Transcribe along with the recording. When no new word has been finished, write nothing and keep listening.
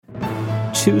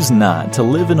Choose not to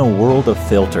live in a world of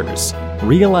filters.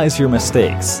 Realize your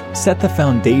mistakes. Set the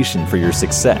foundation for your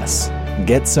success.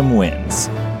 Get some wins.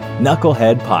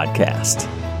 Knucklehead Podcast.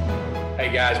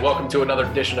 Hey guys, welcome to another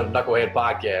edition of Knucklehead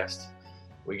Podcast.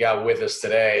 We got with us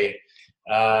today.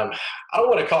 I don't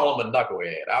want to call him a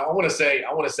knucklehead. I want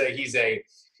to say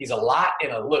he's a lot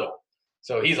and a little.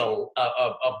 So he's a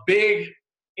big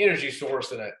energy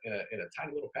source in a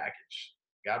tiny little package.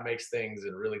 God makes things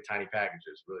in really tiny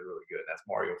packages, really, really good. That's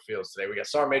Mario Fields today. We got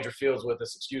Sergeant Major Fields with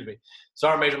us.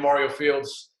 Sergeant Major Mario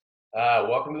Fields.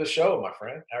 Welcome to the show, my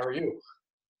friend. How are you?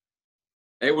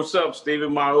 Hey, what's up,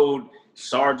 Stephen? My old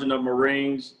Sergeant of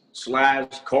Marines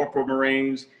 / Corporal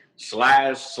Marines /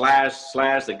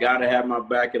 the guy that had my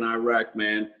back in Iraq,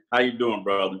 man. How you doing,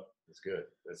 brother? It's good.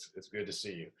 It's good to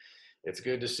see you. It's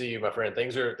good to see you, my friend.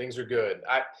 Things are good.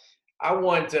 I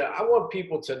want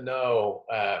people to know.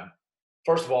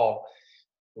 First of all,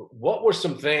 what were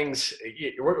some things?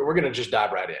 We're going to just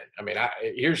dive right in. I mean,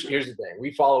 here's the thing.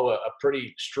 We follow a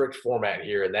pretty strict format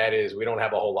here, and that is we don't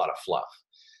have a whole lot of fluff.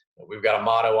 We've got a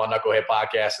motto on Knucklehead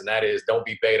Podcast, and that is don't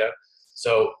be beta.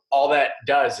 So all that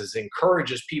does is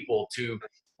encourages people to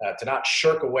not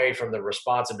shirk away from the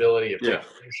responsibility of taking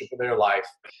ownership of their life,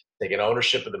 taking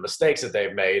ownership of the mistakes that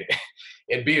they've made,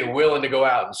 and being willing to go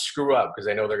out and screw up because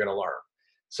they know they're going to learn.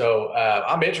 So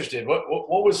I'm interested.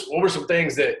 What were some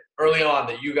things that early on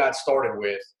that you got started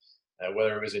with,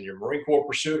 whether it was in your Marine Corps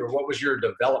pursuit or what was your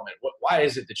development? Why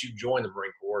is it that you joined the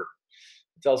Marine Corps?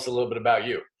 Tell us a little bit about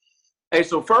you. Hey,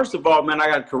 so first of all, man, I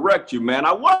got to correct you, man.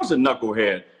 I was a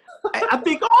knucklehead. I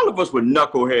think all of us were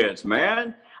knuckleheads,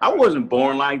 man. I wasn't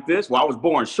born like this. Well, I was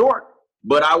born short,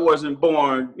 but I wasn't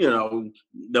born,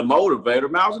 the motivator.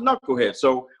 Man, I was a knucklehead.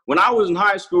 So when I was in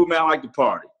high school, man, I liked to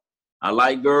party. I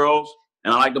liked girls.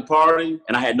 And I liked to party,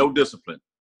 and I had no discipline.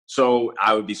 So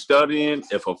I would be studying.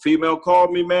 If a female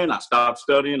called me, man, I stopped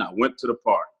studying. I went to the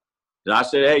party. Then I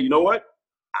said, hey, you know what?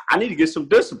 I need to get some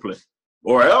discipline,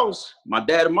 or else my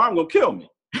dad and mom going to kill me.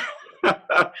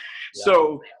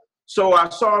 So I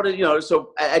saw that,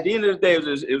 so at the end of the day, it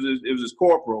was this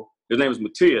corporal. His name was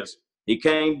Matthias. He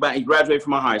came back. He graduated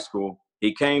from my high school.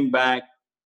 He came back,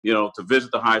 to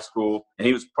visit the high school, and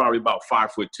he was probably about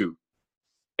 5'2".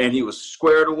 And he was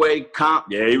squared away.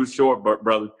 He was short,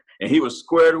 brother. And he was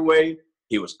squared away.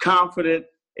 He was confident.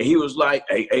 And he was like,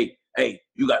 hey,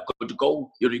 you got good to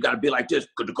go. You got to be like this,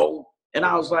 good to go. And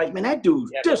I was like, man, that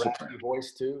dude's disciplined.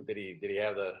 Voice too? Did he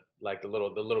have the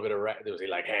little bit of rap? Was he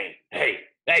like, hey,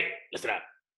 listen up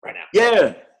right now?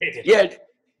 Yeah,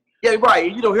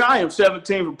 right. Here I am,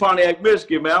 17 from Pontiac,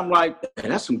 Michigan, man. I'm like, man,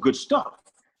 that's some good stuff.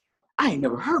 I ain't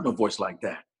never heard no voice like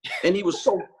that. And he was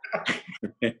so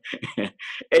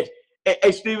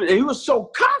hey, Steven, he was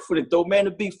so confident though, man,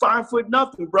 to be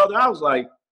 5'0", brother. I was like,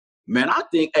 man, I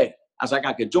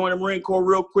could join the Marine Corps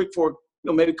real quick for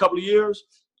maybe a couple of years,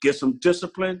 get some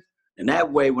discipline, and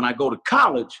that way when I go to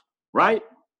college, right,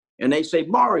 and they say,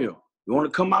 Mario, you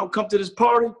want to come to this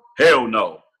party? Hell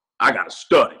no, I gotta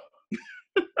study.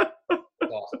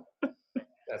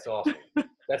 That's awesome.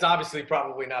 That's obviously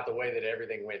probably not the way that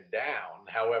everything went down.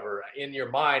 However, in your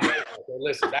mind,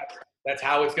 listen, that's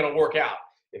how it's going to work out.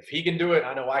 If he can do it,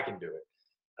 I know I can do it.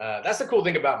 That's the cool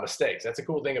thing about mistakes. That's the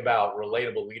cool thing about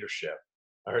relatable leadership.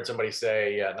 I heard somebody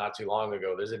say not too long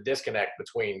ago, there's a disconnect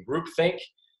between groupthink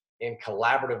and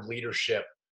collaborative leadership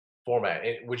format.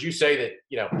 And would you say that,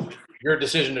 your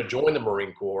decision to join the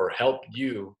Marine Corps helped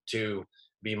you to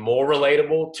be more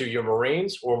relatable to your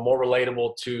Marines or more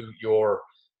relatable to your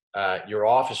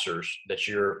officers that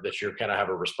you're kind of have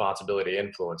a responsibility to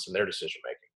influence in their decision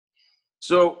making?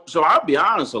 So I'll be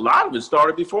honest, a lot of it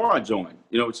started before I joined.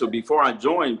 So before I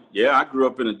joined, I grew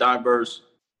up in a diverse,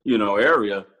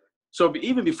 area. So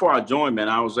even before I joined, man,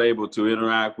 I was able to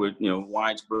interact with,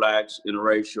 whites, blacks,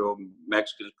 interracial,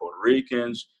 Mexicans, Puerto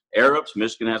Ricans, Arabs.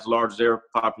 Michigan has the largest Arab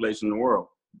population in the world.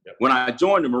 Yep. When I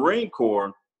joined the Marine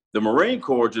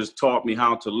Corps just taught me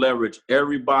how to leverage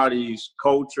everybody's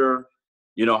culture,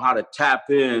 how to tap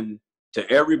in to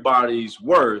everybody's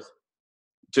worth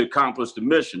to accomplish the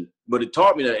mission. But it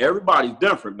taught me that everybody's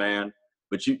different, man.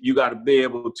 But you got to be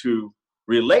able to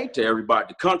relate to everybody,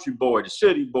 the country boy, the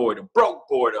city boy, the broke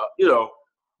boy,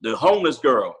 the homeless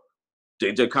girl,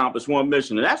 to accomplish one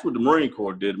mission. And that's what the Marine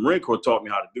Corps did. The Marine Corps taught me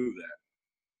how to do that.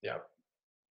 Yeah,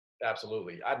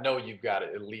 absolutely. I know you've got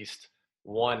at least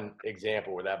one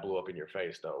example where that blew up in your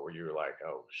face, though, where you were like,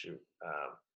 oh, shoot.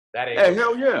 That ain't. Hey,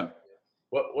 hell yeah.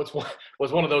 What's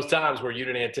one of those times where you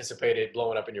didn't anticipate it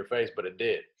blowing up in your face, but it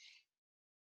did?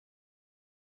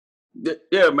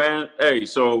 Yeah, man. Hey,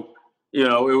 so it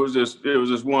was this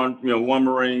one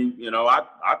Marine.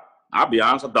 I'll be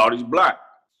honest, I thought he was black,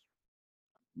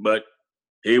 but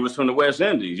He was from the West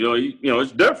Indies.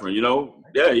 It's different.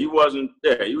 Yeah, he wasn't.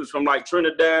 Yeah, he was from like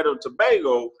Trinidad or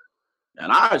Tobago,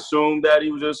 and I assumed that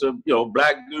he was just a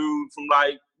black dude from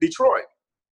like Detroit.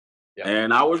 Yeah.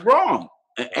 And I was wrong.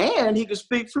 And he could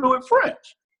speak fluent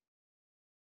French.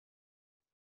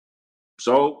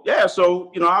 So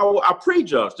I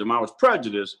prejudged him. I was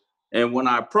prejudiced. And when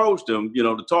I approached him,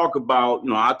 to talk about,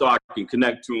 I thought I could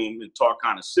connect to him and talk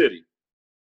kind of city.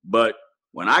 But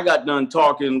when I got done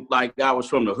talking like I was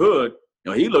from the hood,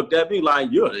 he looked at me like,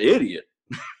 you're an idiot.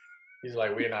 He's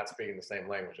like, we're not speaking the same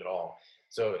language at all.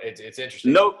 So it's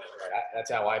interesting. Nope.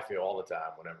 That's how I feel all the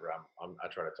time whenever I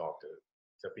try to talk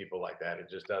to people like that.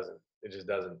 It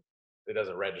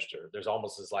doesn't register. There's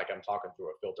almost as like I'm talking through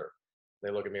a filter.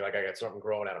 They look at me like I got something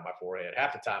growing out of my forehead.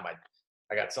 Half the time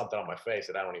I got something on my face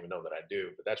that I don't even know that I do,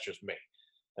 but that's just me.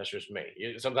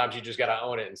 Sometimes you just got to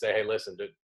own it and say, hey, listen,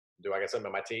 do I got something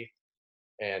in my teeth?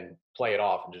 And play it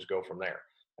off and just go from there.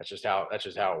 That's just how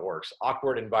it works.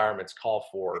 Awkward environments call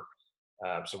for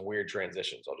some weird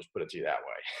transitions. I'll just put it to you that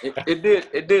way.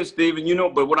 It did,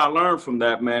 Stephen. But what I learned from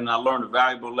that, man, I learned a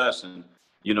valuable lesson.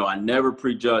 I never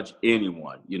prejudge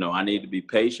anyone. I need to be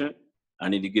patient. I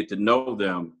need to get to know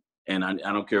them. And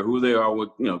I don't care who they are with,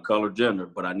 color, gender,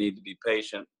 but I need to be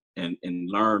patient and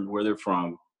learn where they're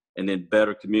from and then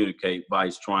better communicate by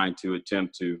trying to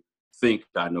attempt to think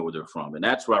I know where they're from. And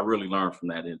that's what I really learned from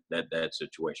that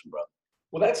situation, brother.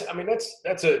 Well, it's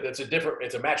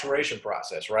a maturation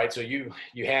process, right? So you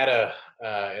had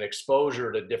an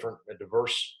exposure to a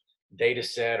diverse data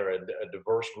set or a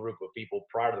diverse group of people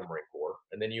prior to the Marine Corps.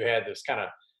 And then you had this kind of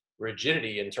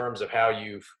rigidity in terms of how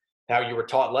you were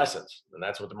taught lessons. And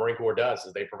that's what the Marine Corps does,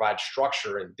 is they provide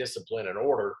structure and discipline and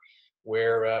order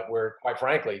where quite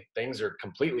frankly, things are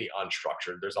completely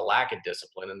unstructured. There's a lack of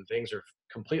discipline and things are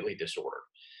completely disordered.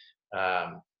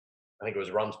 I think it was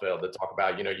Rumsfeld that talked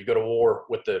about, you go to war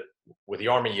with the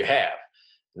army you have,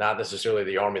 not necessarily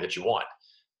the army that you want,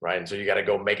 right? And so you got to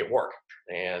go make it work.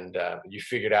 And you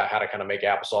figured out how to kind of make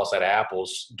applesauce out of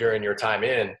apples during your time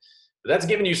in. But that's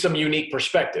giving you some unique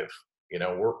perspective.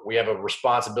 We have a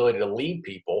responsibility to lead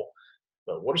people.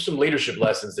 But what are some leadership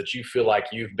lessons that you feel like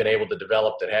you've been able to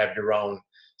develop that have your own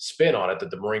spin on it that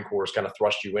the Marine Corps has kind of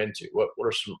thrust you into? What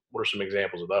are some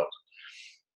examples of those?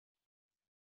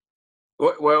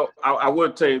 Well, I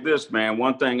would tell you this, man.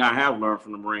 One thing I have learned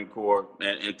from the Marine Corps,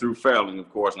 and through failing, of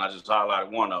course, and I just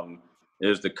highlighted one of them,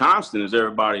 is the constant is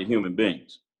everybody human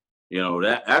beings.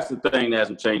 That's the thing that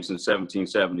hasn't changed since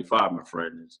 1775, my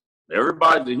friend. Is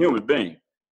everybody's a human being,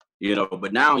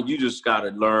 but now you just got to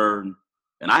learn,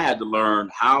 and I had to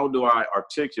learn, how do I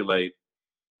articulate,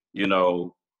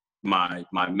 my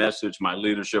message, my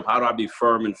leadership? How do I be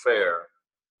firm and fair?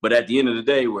 But at the end of the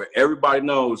day, where everybody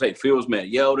knows, hey, Fields may have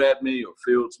yelled at me or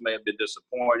Fields may have been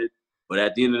disappointed. But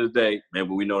at the end of the day, man,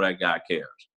 but we know that guy cares.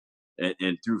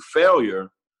 And through failure,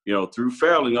 through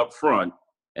failing up front,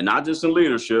 and not just in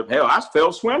leadership, hell, I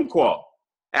failed swim qual.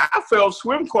 I failed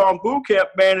swim qual in boot camp,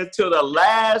 man, until the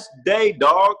last day,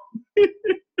 dog.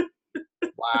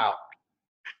 Wow.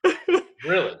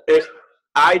 Really?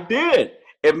 I did.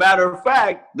 As a matter of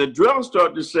fact, the drill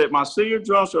instructor said, my senior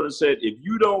drill instructor said, if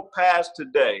you don't pass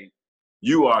today,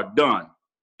 you are done.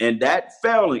 And that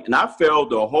failing, and I failed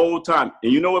the whole time.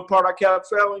 And you know what part I kept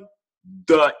failing?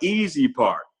 The easy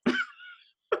part.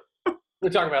 We're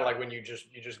talking about like when you just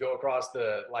go across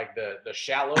the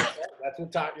shallow. That's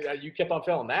what time you kept on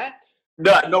failing that?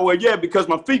 No, yeah, because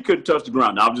my feet couldn't touch the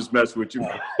ground. I'm just messing with you.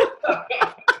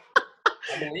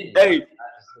 Hey,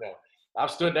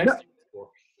 I've stood next to you before.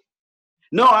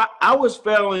 No, I was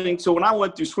failing. So when I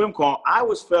went through swim qual, I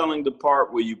was failing the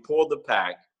part where you pull the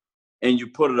pack and you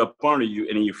put it up under you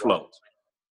and then you float.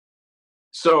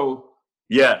 So,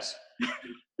 yes.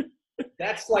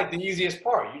 That's like the easiest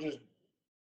part.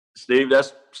 Steve,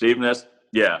 that's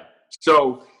yeah.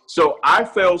 So I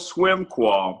failed swim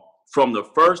qual from the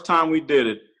first time we did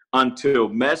it until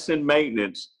mess and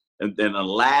maintenance, and then the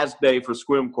last day for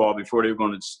swim qual before they were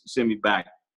going to send me back.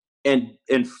 And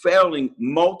failing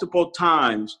multiple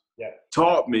times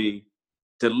taught me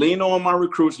to lean on my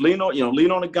recruits, lean on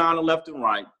the guy on the left and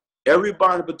right.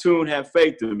 Everybody in the platoon had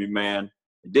faith in me, man.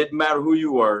 It didn't matter who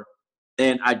you were,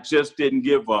 and I just didn't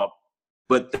give up.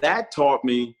 But that taught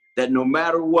me that no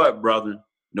matter what, brother,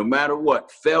 no matter what,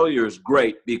 failure is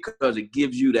great because it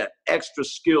gives you that extra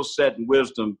skill set and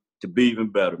wisdom to be even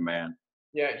better, man.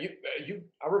 Yeah,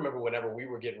 I remember whenever we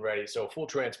were getting ready. So full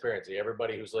transparency,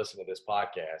 everybody who's listening to this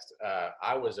podcast,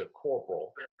 I was a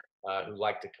corporal who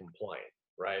liked to complain,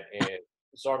 right? And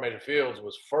Sergeant Major Fields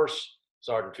was first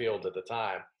Sergeant Fields at the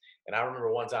time. And I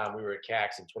remember one time we were at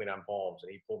CAX in 29 Palms,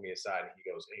 and he pulled me aside and he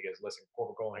goes, listen,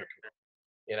 Corporal Coleman, here,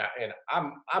 and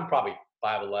I'm probably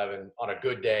 5'11", on a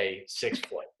good day 6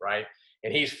 foot, right?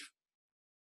 And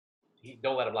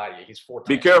don't let him lie to you. He's 4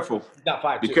 Be times. careful. He's not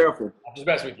 5'2". Be careful. I'm just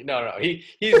messing with you. No.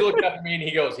 He's looking up at me and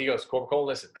he goes, Corporal Cole,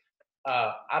 listen,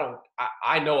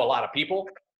 I know a lot of people,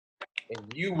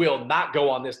 and you will not go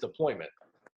on this deployment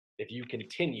if you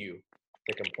continue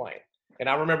to complain. And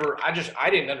I remember I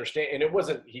didn't understand, and it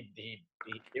wasn't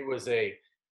it was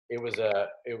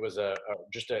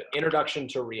just an introduction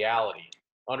to reality,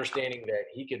 understanding that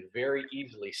he could very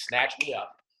easily snatch me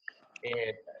up,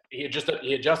 and he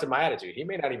adjusted my attitude. He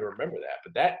may not even remember that,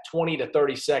 but that 20 to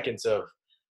 30 seconds of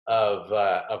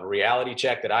a reality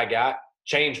check that I got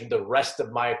changed the rest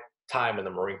of my time in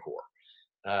the Marine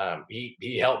Corps.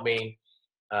 He helped me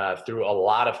through a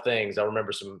lot of things. I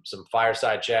remember some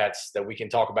fireside chats that we can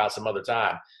talk about some other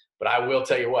time. But I will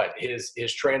tell you what,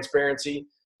 his transparency,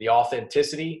 the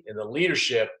authenticity, and the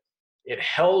leadership, it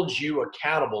held you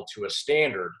accountable to a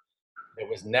standard that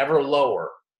was never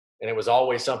lower, and it was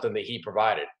always something that he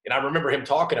provided. And I remember him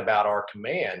talking about our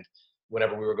command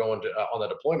whenever we were going to on the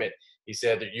deployment. He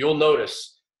said that you'll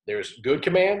notice there's good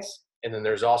commands, and then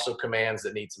there's also commands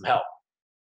that need some help.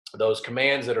 Those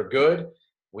commands that are good,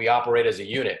 we operate as a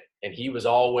unit. And he was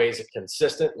always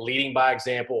consistent, leading by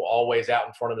example, always out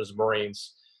in front of his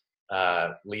Marines,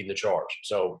 leading the charge.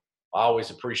 So I always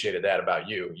appreciated that about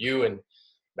you. You and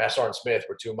Master Sergeant Smith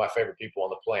were two of my favorite people on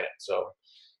the planet. So,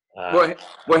 well,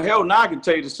 hell, now I can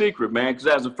tell you the secret, man, because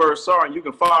as a first sergeant, you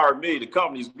can fire me. The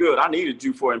company's good. I needed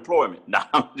you for employment. No,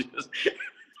 I'm just.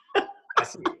 I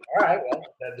see. All right. Well,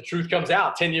 the truth comes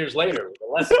out 10 years later. The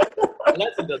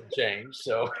lesson doesn't change.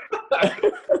 So.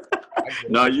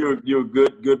 No, you're a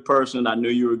good person. I knew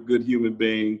you were a good human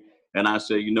being. And I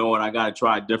said, you know what, I got to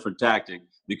try a different tactic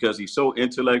because he's so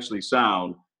intellectually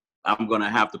sound. I'm going to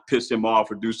have to piss him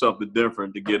off or do something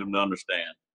different to get him to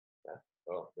understand.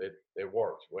 Well, it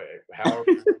worked. However,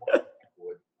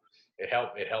 it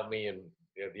helped me in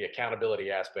the accountability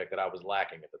aspect that I was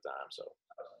lacking at the time. So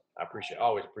I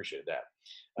always appreciated that.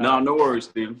 No worries,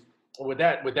 Steve. With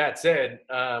that said,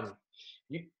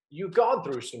 you've gone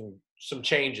through some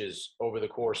changes over the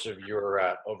course of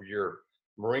your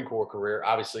Marine Corps career.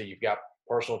 Obviously, you've got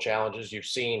personal challenges. You've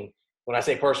seen, when I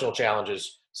say personal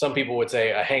challenges, some people would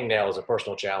say a hangnail is a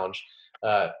personal challenge.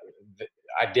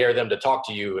 I dare them to talk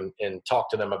to you and talk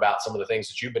to them about some of the things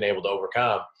that you've been able to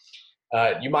overcome.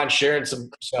 You mind sharing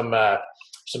some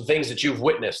things that you've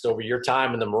witnessed over your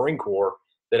time in the Marine Corps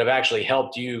that have actually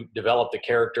helped you develop the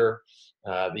character,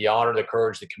 the honor, the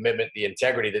courage, the commitment, the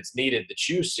integrity that's needed that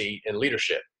you see in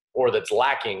leadership, or that's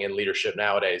lacking in leadership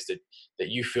nowadays that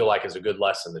you feel like is a good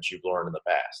lesson that you've learned in the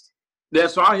past? Yeah,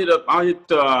 so I'll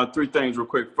hit 3 things real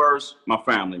quick. First, my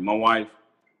family, my wife.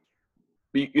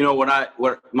 You know, what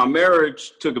my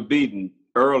marriage took a beating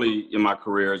early in my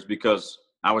career is because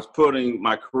I was putting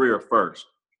my career first.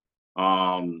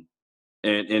 And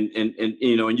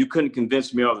you know, and you couldn't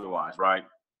convince me otherwise, right?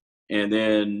 And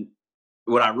then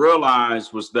what I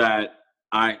realized was that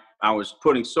I was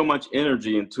putting so much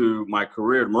energy into my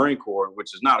career, the Marine Corps,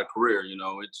 which is not a career, you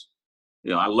know,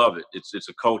 I love it. It's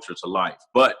a culture, it's a life.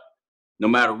 But no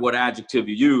matter what adjective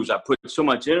you use, I put so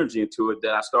much energy into it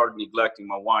that I started neglecting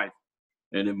my wife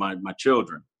and then my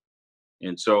children.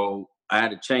 And so I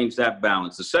had to change that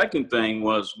balance. The second thing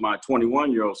was my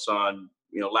 21-year-old son,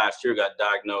 you know, last year got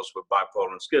diagnosed with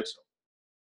bipolar and schizo.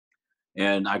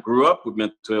 And I grew up with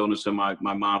mental illness in my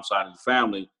mom's side of the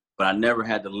family, but I never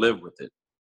had to live with it.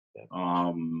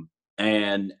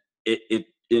 And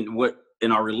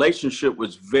our relationship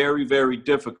was very, very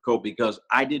difficult because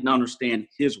I didn't understand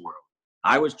his world.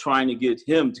 I was trying to get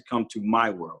him to come to my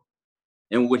world.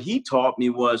 And what he taught me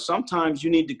was sometimes you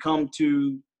need to come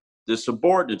to the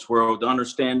subordinates world to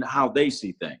understand how they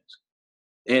see things.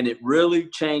 And it really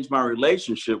changed my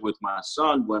relationship with my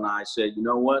son when I said, you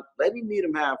know what, let me meet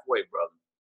him halfway, brother.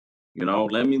 You know,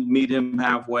 let me meet him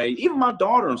halfway. Even my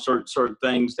daughter on certain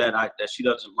things that she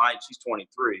doesn't like, she's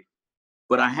 23.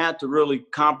 But I had to really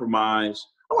compromise.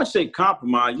 I wouldn't say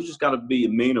compromise, you just got to be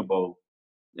amenable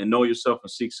and know yourself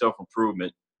and seek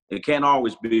self-improvement. It can't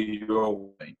always be your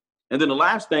way. And then the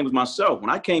last thing was myself. When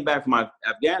I came back from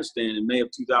Afghanistan in May of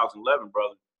 2011,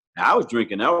 brother, I was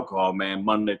drinking alcohol, man,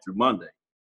 Monday through Monday.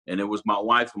 And it was my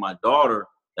wife and my daughter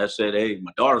that said, hey,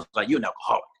 my daughter's like, you're an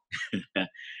alcoholic.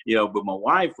 You know, but my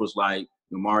wife was like,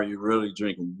 Mario, you're really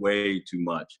drinking way too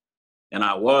much. And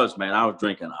I was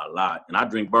drinking a lot. And I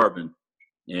drink bourbon.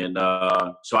 And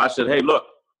so I said, hey, look,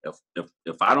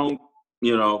 if I don't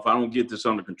get this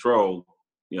under control,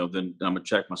 you know, then I'm going to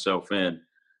check myself in.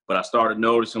 But I started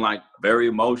noticing, like, very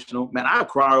emotional. Man, I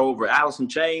cry over Alice in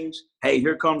Chains. Hey,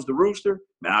 here comes the rooster.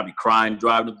 Man, I'd be crying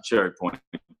driving to the Cherry Point.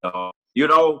 you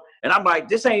know? And I'm like,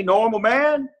 this ain't normal,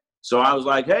 man. So I was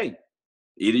like, hey,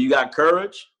 either you got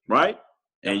courage, right?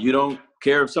 And you don't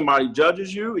care if somebody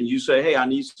judges you and you say, hey, I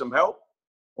need some help,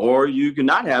 or you can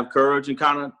not have courage and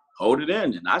kind of hold it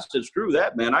in. And I said, screw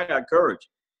that, man. I got courage.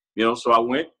 You know, so I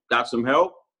went, got some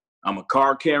help. I'm a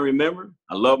card carrying member.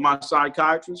 I love my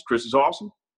psychiatrist. Chris is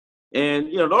awesome. And,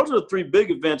 you know, those are the three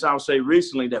big events I would say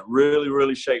recently that really,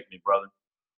 really shaped me, brother.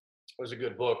 It was a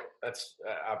good book. I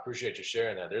appreciate you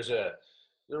sharing that. There's a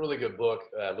really good book.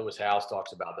 Lewis Howes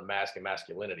talks about the mask and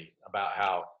masculinity, about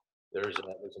how there's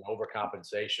an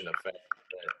overcompensation effect.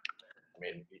 I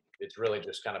mean, it's really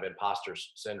just kind of imposter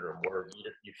syndrome where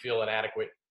you feel inadequate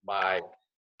by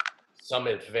some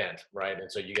event, right?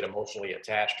 And so you get emotionally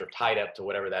attached or tied up to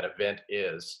whatever that event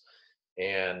is,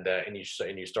 and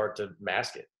you start to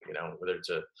mask it. You know,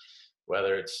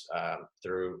 whether it's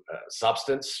through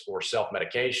substance or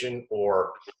self-medication,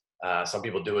 or some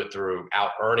people do it through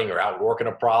out earning or outworking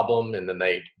a problem, and then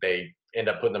they end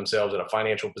up putting themselves in a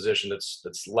financial position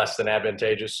that's less than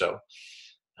advantageous. So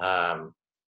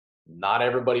not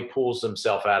everybody pulls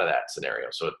themselves out of that scenario.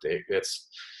 So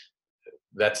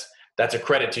that's a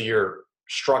credit to your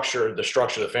structure,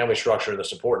 the family structure, the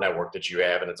support network that you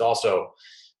have. And it's also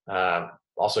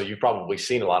you've probably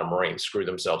seen a lot of Marines screw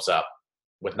themselves up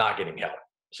with not getting help.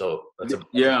 So that's some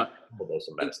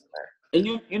medicine there. And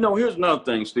you know, here's another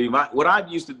thing, Steve. What I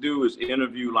used to do is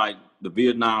interview like the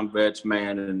Vietnam vets,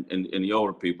 man, and the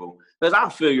older people. Because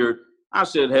I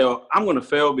said, hell, I'm going to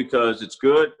fail because it's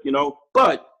good, you know,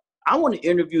 but I want to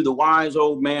interview the wise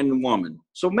old man and woman.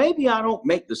 So maybe I don't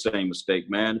make the same mistake,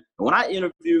 man. And when I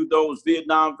interviewed those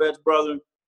Vietnam vets, brother,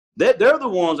 they're the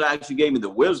ones that actually gave me the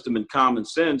wisdom and common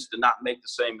sense to not make the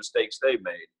same mistakes they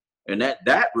made. And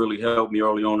that really helped me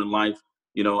early on in life.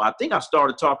 You know, I think I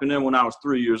started talking to them when I was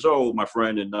 3 years old, my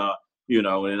friend, and, you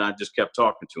know, and I just kept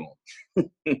talking to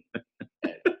them.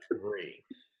 Agree.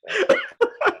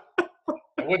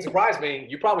 What surprised me,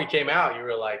 you probably came out, you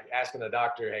were like asking the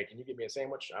doctor, hey, can you get me a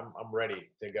sandwich? I'm ready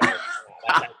to go. That's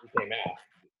how you came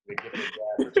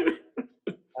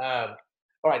out.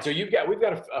 All right, so we've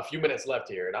got a few minutes left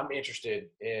here, and I'm interested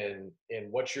in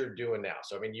what you're doing now.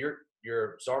 So, I mean, you're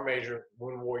Sergeant Major,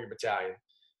 Wounded Warrior Battalion,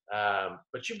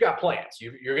 but you've got plans.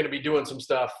 You're going to be doing some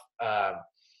stuff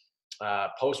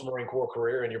post Marine Corps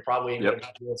career, and you're probably going to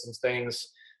be doing some things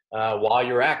while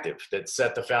you're active that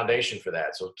set the foundation for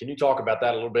that. So can you talk about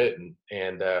that a little bit,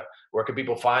 and where can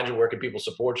people find you? Where can people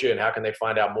support you, and how can they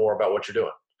find out more about what you're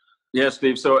doing? Yeah,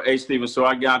 Steve. So, hey, Steven, so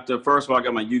I got, first of all, I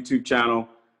got my YouTube channel,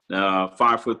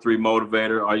 5'3"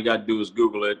 Motivator. All you got to do is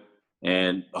Google it,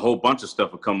 and a whole bunch of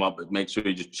stuff will come up. But make sure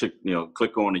you just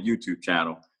click on the YouTube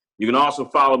channel. You can also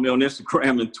follow me on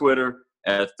Instagram and Twitter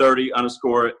at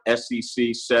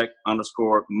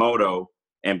 30_SEC_Sec_Moto.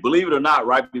 And believe it or not,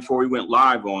 right before we went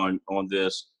live on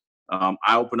this,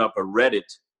 I opened up a Reddit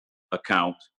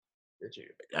account. Did you?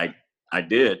 I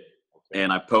did. Okay.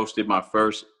 And I posted my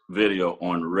first video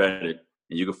on Reddit.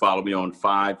 And you can follow me on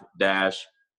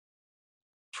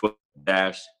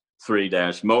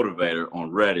 5-3-Motivator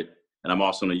on Reddit. And I'm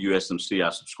also in the USMC. I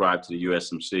subscribe to the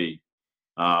USMC.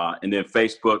 And then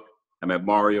Facebook, I'm at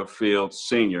Mario Fields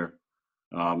Sr.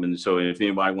 And so if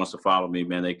anybody wants to follow me,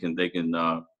 man, they can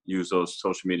use those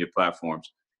social media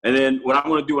platforms. And then what I'm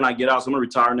going to do when I get out, so I'm going to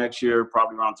retire next year,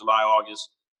 probably around July, August.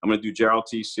 I'm going to do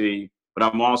JROTC, but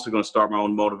I'm also going to start my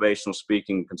own motivational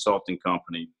speaking consulting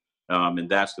company. And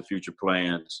that's the future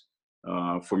plans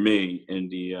for me.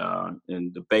 And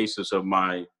the basis of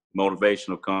my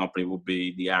motivational company will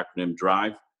be the acronym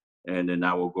DRIVE. And then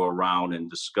I will go around and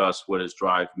discuss what does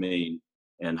DRIVE mean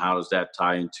and how does that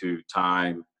tie into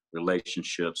time,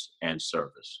 relationships, and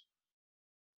service.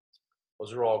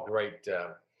 Those are all great.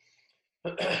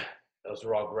 Those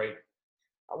are all great.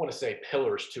 I want to say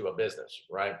pillars to a business,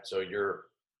 right? So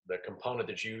the component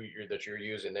that you're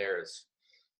using there is,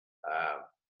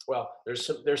 well, there's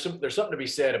something to be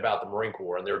said about the Marine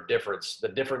Corps and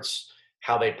the difference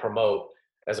how they promote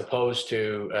as opposed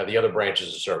to the other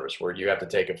branches of service where you have to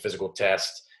take a physical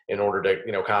test in order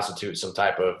to constitute some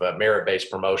type of merit-based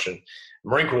promotion.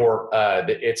 Marine Corps,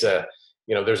 there's a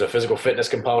physical fitness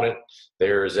component.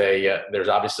 There's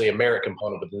obviously a merit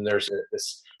component, but then there's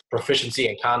this proficiency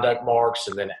and conduct marks.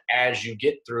 And then as you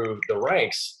get through the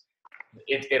ranks,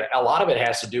 a lot of it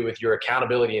has to do with your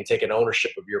accountability and taking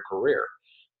ownership of your career.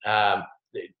 I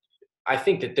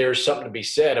think that there's something to be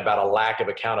said about a lack of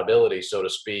accountability, so to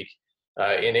speak,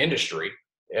 in industry,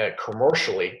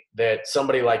 commercially, that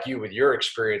somebody like you with your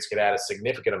experience could add a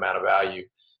significant amount of value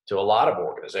to a lot of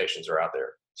organizations that are out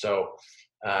there. So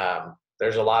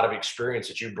there's a lot of experience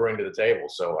that you bring to the table.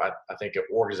 So I think an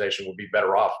organization would be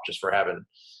better off just for having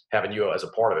having you as a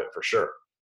part of it for sure.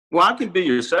 Well, I can be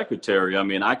your secretary. I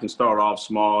mean, I can start off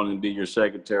small and be your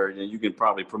secretary, and you can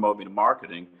probably promote me to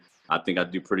marketing. I think I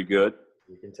do pretty good.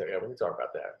 You can tell. Yeah, we can talk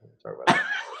about that.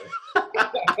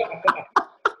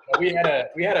 We had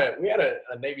a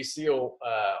Navy SEAL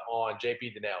on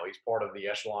JP Donnell. He's part of the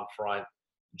Echelon Front.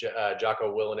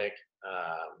 Jocko Willenick,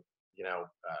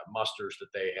 musters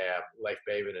that they have. Leif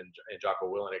Baven and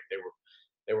Jocko Willenick.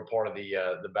 They were part of the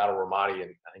Battle Ramadi,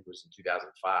 and I think it was in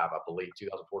 2005, I believe,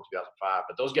 2004, 2005.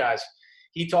 But those guys,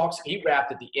 he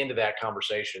rapped at the end of that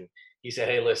conversation. He said,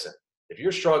 hey, listen, if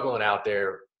you're struggling out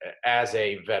there as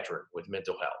a veteran with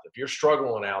mental health, if you're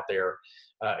struggling out there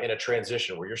in a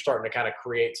transition where you're starting to kind of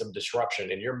create some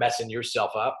disruption and you're messing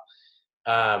yourself up,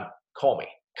 call me,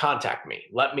 contact me,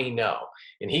 let me know.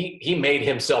 And he made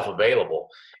himself available,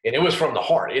 and it was from the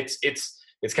heart. It's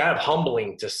kind of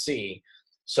humbling to see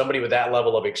somebody with that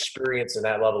level of experience and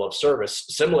that level of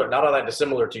service, not all that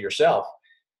dissimilar to yourself,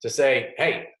 to say,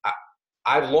 hey,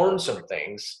 I've learned some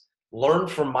things, learn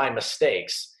from my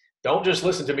mistakes. Don't just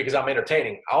listen to me because I'm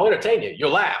entertaining. I'll entertain you. You'll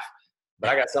laugh.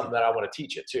 But I got something that I want to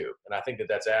teach you too. And I think that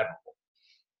that's admirable.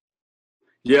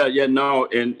 Yeah, no.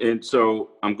 And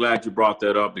so I'm glad you brought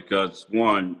that up, because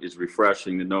one, it's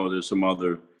refreshing to know there's some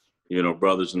other,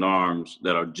 brothers in arms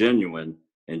that are genuine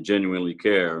and genuinely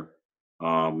care,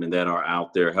 and that are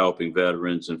out there helping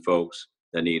veterans and folks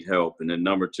that need help. And then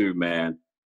number two, man,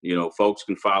 folks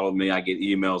can follow me. I get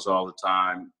emails all the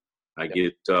time. I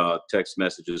get text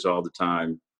messages all the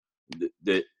time.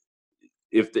 That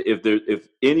if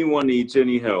anyone needs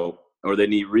any help or they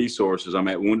need resources, I'm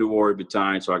at Wounded Warrior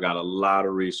Battalion, so I got a lot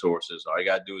of resources. All you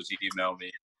got to do is email me,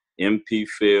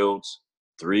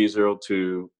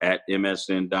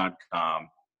 mpfields302@msn.com,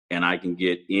 and I can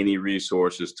get any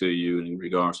resources to you in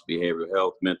regards to behavioral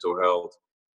health, mental health,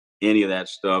 any of that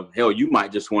stuff. Hell, you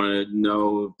might just want to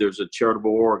know if there's a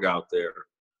charitable org out there,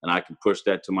 and I can push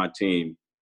that to my team,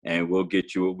 and we'll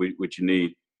get you what you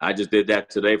need. I just did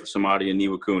that today for somebody in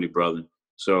Iwakuni, brother.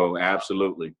 So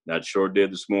absolutely, that sure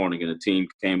did this morning. And the team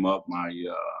came up. My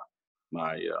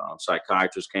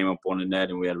psychiatrist came up on the net,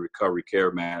 and we had recovery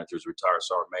care managers, retired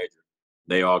sergeant major.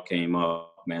 They all came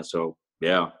up, man. So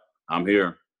yeah, I'm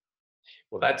here.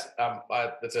 Well, that's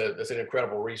an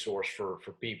incredible resource for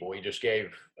people. He just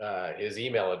gave his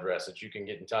email address that you can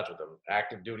get in touch with him.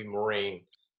 Active duty Marine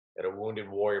at a Wounded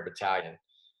Warrior Battalion.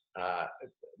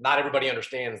 Not everybody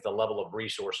understands the level of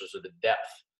resources or the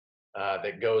depth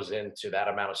that goes into that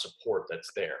amount of support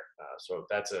that's there. So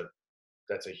that's a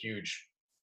huge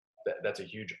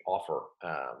offer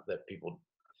that people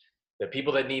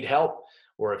that need help,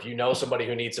 or if you know somebody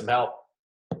who needs some help,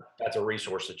 that's a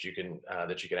resource that you can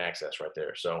access right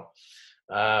there. So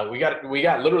we got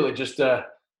literally just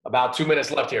about 2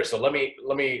 minutes left here. So let me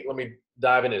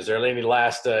dive in. Is there any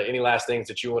last things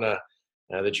that you want to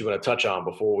touch on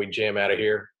before we jam out of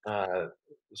here,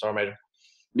 Sergeant Major?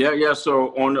 Yeah. So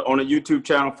on the YouTube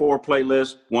channel, 4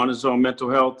 playlists. One is on mental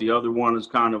health. The other one is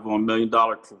kind of on $1 Million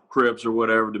Cribs or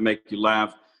whatever to make you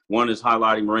laugh. One is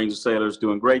highlighting Marines and sailors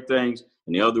doing great things,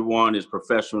 and the other one is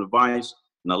professional advice.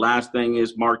 And the last thing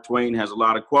is Mark Twain has a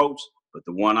lot of quotes, but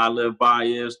the one I live by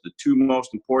is the 2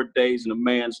 most important days in a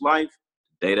man's life: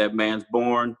 the day that man's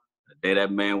born, the day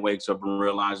that man wakes up and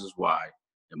realizes why.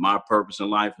 And my purpose in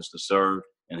life is to serve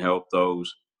and help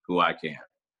those who I can.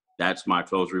 That's my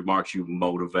closing remarks, you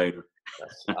motivator.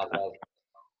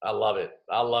 I love it.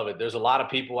 There's a lot of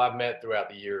people I've met throughout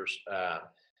the years.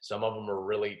 Some of them are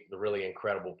really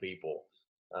incredible people.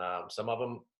 Some of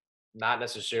them not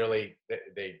necessarily,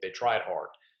 they tried hard.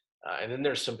 And then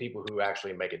there's some people who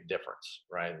actually make a difference,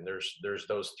 right? And there's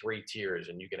those 3 tiers,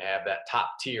 and you can have that top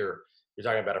tier. You're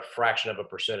talking about a fraction of a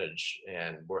percentage,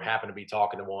 and we're happy to be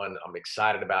talking to one. I'm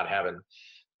excited about having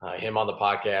him on the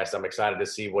podcast. I'm excited to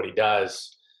see what he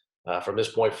does from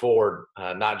this point forward,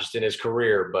 not just in his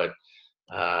career, but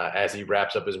as he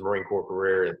wraps up his Marine Corps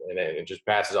career and it just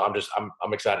passes on.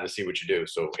 I'm excited to see what you do.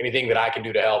 So anything that I can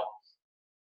do to help,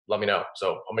 let me know.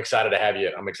 So I'm excited to have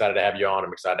you. I'm excited to have you on.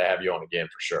 I'm excited to have you on again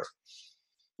for sure.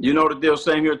 You know the deal.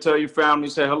 Same here. Tell your family,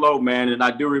 say hello, man. And I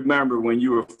do remember when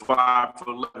you were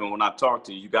 5'11", when I talked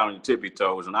to you, you got on your tippy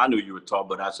toes, and I knew you were tall,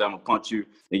 but I said, I'm going to punch you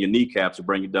in your kneecaps to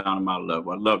bring you down to my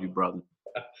level. I love you, brother.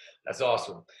 That's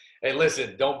awesome. Hey,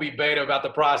 listen, don't be beta about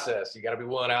the process. You got to be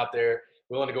willing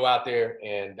to go out there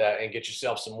and get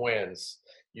yourself some wins.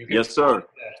 Yes, sir.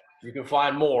 You can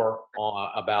find more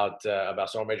about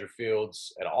Sergeant Major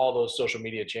Fields at all those social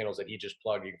media channels that he just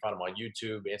plugged. You can find him on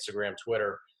YouTube, Instagram,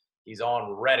 Twitter. He's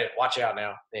on Reddit. Watch out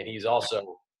now. And he's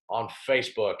also on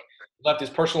Facebook. He left his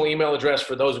personal email address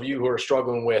for those of you who are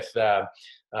struggling with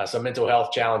some mental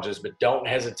health challenges, but don't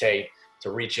hesitate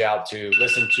reach out to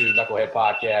listen to Knucklehead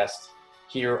Podcast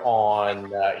here on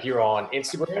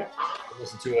Instagram.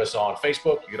 Listen to us on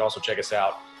Facebook. You can also check us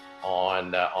out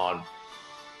on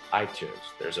iTunes.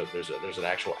 There's an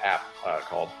actual app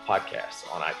called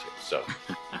Podcasts on iTunes. So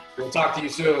we'll talk to you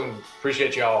soon.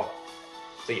 Appreciate y'all.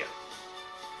 See ya.